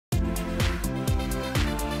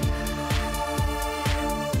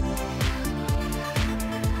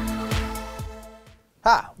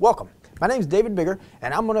Hi, welcome. My name is David Bigger,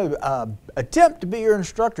 and I'm going to attempt to be your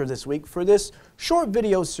instructor this week for this short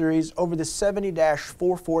video series over the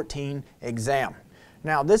 70-414 exam.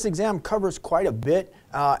 Now, this exam covers quite a bit,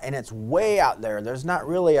 and it's way out there. There's not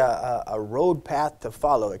really a road path to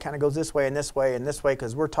follow. It kind of goes this way and this way and this way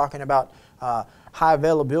because we're talking about high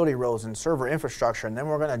availability roles and server infrastructure, and then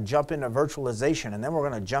we're going to jump into virtualization, and then we're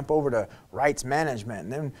going to jump over to rights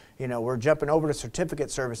management, and then we're jumping over to certificate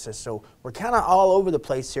services. So we're kind of all over the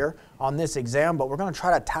place here on this exam, but we're going to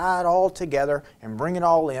try to tie it all together and bring it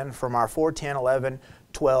all in from our 410, 11,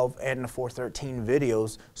 12, and the 413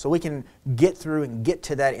 videos so we can get through and get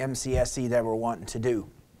to that MCSE that we're wanting to do.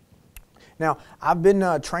 Now, I've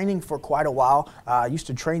been training for quite a while. I used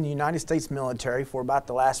to train the United States military for about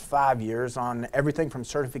the last 5 years on everything from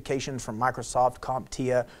certifications from Microsoft,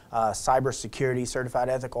 CompTIA, cybersecurity, certified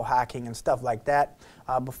ethical hacking, and stuff like that.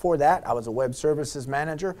 Before that, I was a web services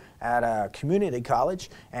manager at a community college,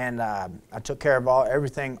 and I took care of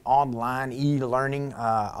everything online, e-learning.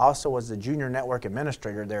 Also was the junior network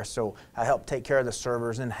administrator there, so I helped take care of the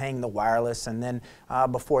servers and hang the wireless. And then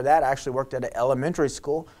before that, I actually worked at an elementary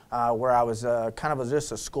school where I was kind of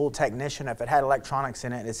just a school technician. If it had electronics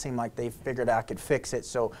in it, it seemed like they figured I could fix it.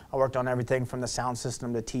 So I worked on everything from the sound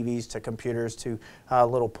system to TVs to computers to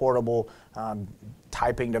little portable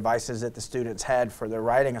typing devices that the students had for their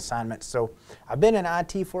writing assignments. So I've been in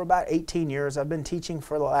IT for about 18 years. I've been teaching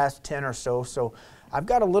for the last 10 or so. So I've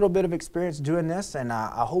got a little bit of experience doing this, and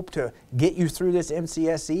I hope to get you through this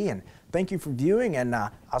MCSE. And thank you for viewing, and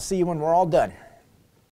I'll see you when we're all done.